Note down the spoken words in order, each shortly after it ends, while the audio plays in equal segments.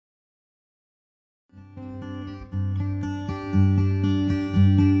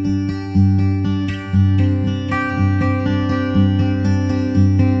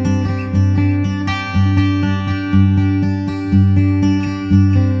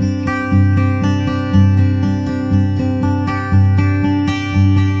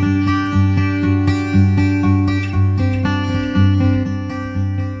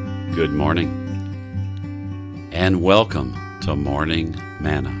and welcome to Morning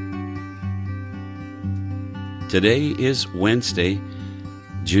Manna. Today is Wednesday,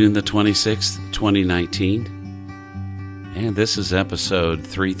 June the 26th, 2019, and this is episode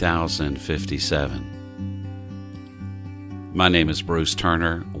 3057. My name is Bruce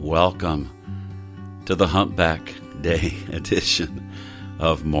Turner. Welcome to the Humpback Day edition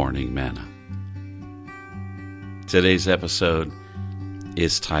of Morning Manna. Today's episode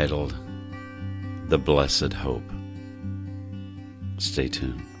is titled The Blessed Hope. Stay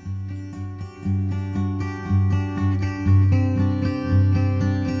tuned.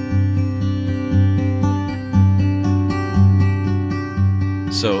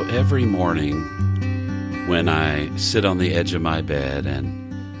 So every morning when I sit on the edge of my bed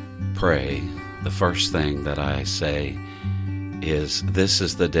and pray, the first thing that I say is, "This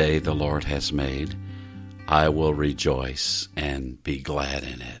is the day the Lord has made. I will rejoice and be glad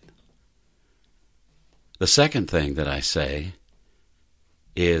in it." The second thing that I say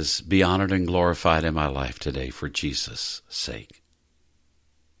is, "Be honored and glorified in my life today for Jesus' sake."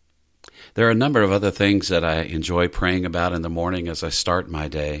 There are a number of other things that I enjoy praying about in the morning as I start my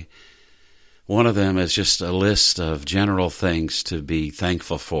day. One of them is just a list of general things to be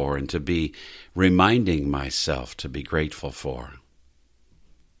thankful for and to be reminding myself to be grateful for.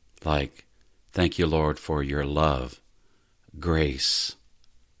 Like, thank you, Lord, for your love, grace,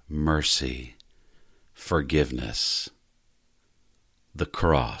 mercy, forgiveness, the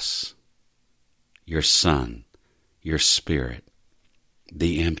cross, your Son, your Spirit,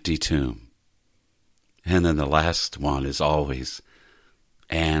 the empty tomb. And then the last one is always,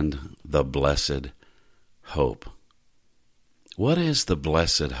 and the blessed hope. What is the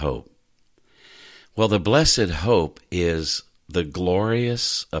blessed hope? Well, the blessed hope is the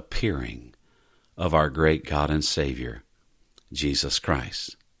glorious appearing of our great God and Savior, Jesus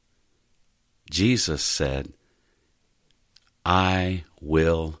Christ. Jesus said, "I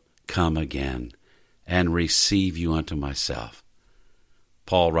will come again and receive you unto myself."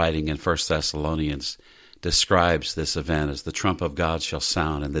 Paul, writing in 1 Thessalonians, describes this event as the trump of God shall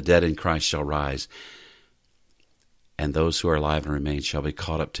sound, and the dead in Christ shall rise, and those who are alive and remain shall be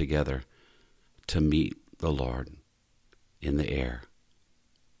caught up together to meet the Lord in the air.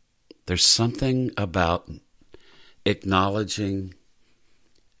 There's something about acknowledging,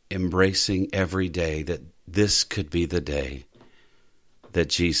 embracing every day that this could be the day that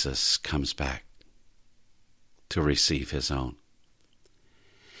Jesus comes back to receive his own.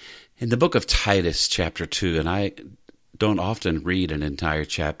 In the book of Titus, chapter 2, and I don't often read an entire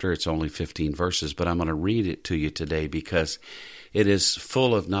chapter, it's only 15 verses, but I'm going to read it to you today because it is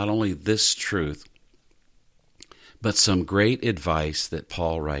full of not only this truth, but some great advice that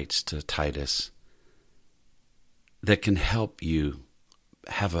Paul writes to Titus that can help you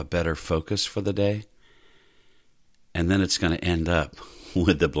have a better focus for the day. And then it's going to end up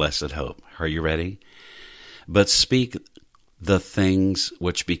with the blessed hope. Are you ready? "But speak the things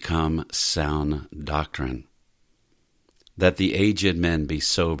which become sound doctrine, that the aged men be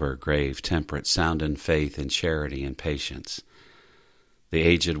sober, grave, temperate, sound in faith and charity and patience. The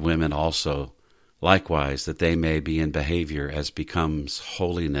aged women also likewise, that they may be in behavior as becomes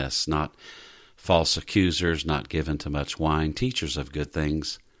holiness, not false accusers, not given to much wine, teachers of good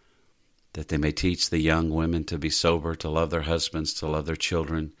things, that they may teach the young women to be sober, to love their husbands, to love their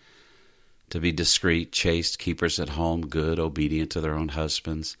children, to be discreet, chaste, keepers at home, good, obedient to their own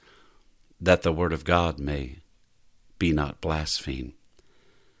husbands, that the word of God may be not blasphemed.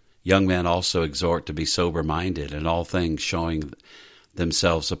 Young men also exhort to be sober-minded, in all things showing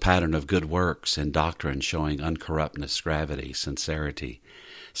themselves a pattern of good works, and doctrine showing uncorruptness, gravity, sincerity,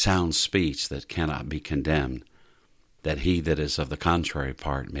 sound speech that cannot be condemned, that he that is of the contrary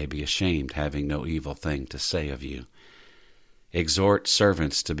part may be ashamed, having no evil thing to say of you. Exhort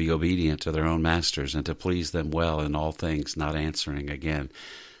servants to be obedient to their own masters, and to please them well in all things, not answering again,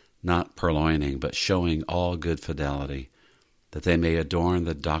 not purloining, but showing all good fidelity, that they may adorn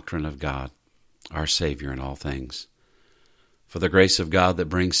the doctrine of God, our Savior in all things. For the grace of God that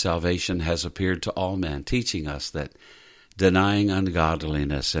brings salvation has appeared to all men, teaching us that, denying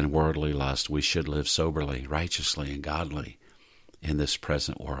ungodliness and worldly lust, we should live soberly, righteously, and godly in this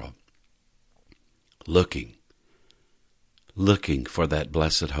present world, looking for that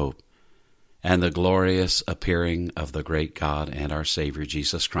blessed hope and the glorious appearing of the great God and our Savior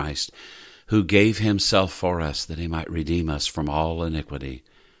Jesus Christ, who gave himself for us that he might redeem us from all iniquity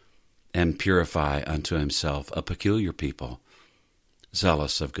and purify unto himself a peculiar people,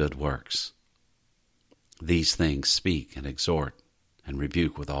 zealous of good works. These things speak and exhort and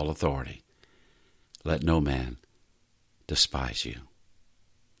rebuke with all authority. Let no man despise you.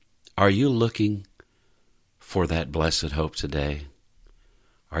 Are you looking for that blessed hope today?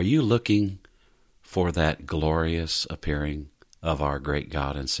 Are you looking for that glorious appearing of our great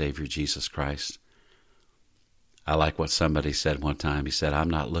God and Savior Jesus Christ? I like what somebody said one time. He said, I'm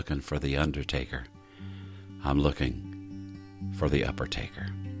not looking for the undertaker. I'm looking for the upper taker.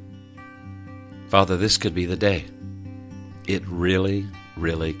 Father, this could be the day. It really,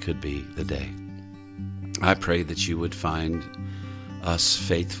 really could be the day. I pray that you would find us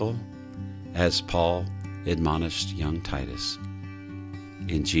faithful as Paul admonished young Titus.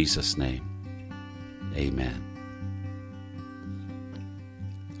 In Jesus' name, amen.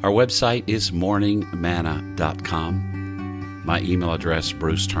 Our website is morningmanna.com. My email address,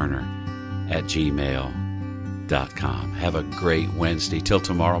 bruceturner@gmail.com. Have a great Wednesday. Till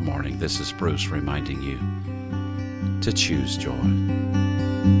tomorrow morning, this is Bruce reminding you to choose joy.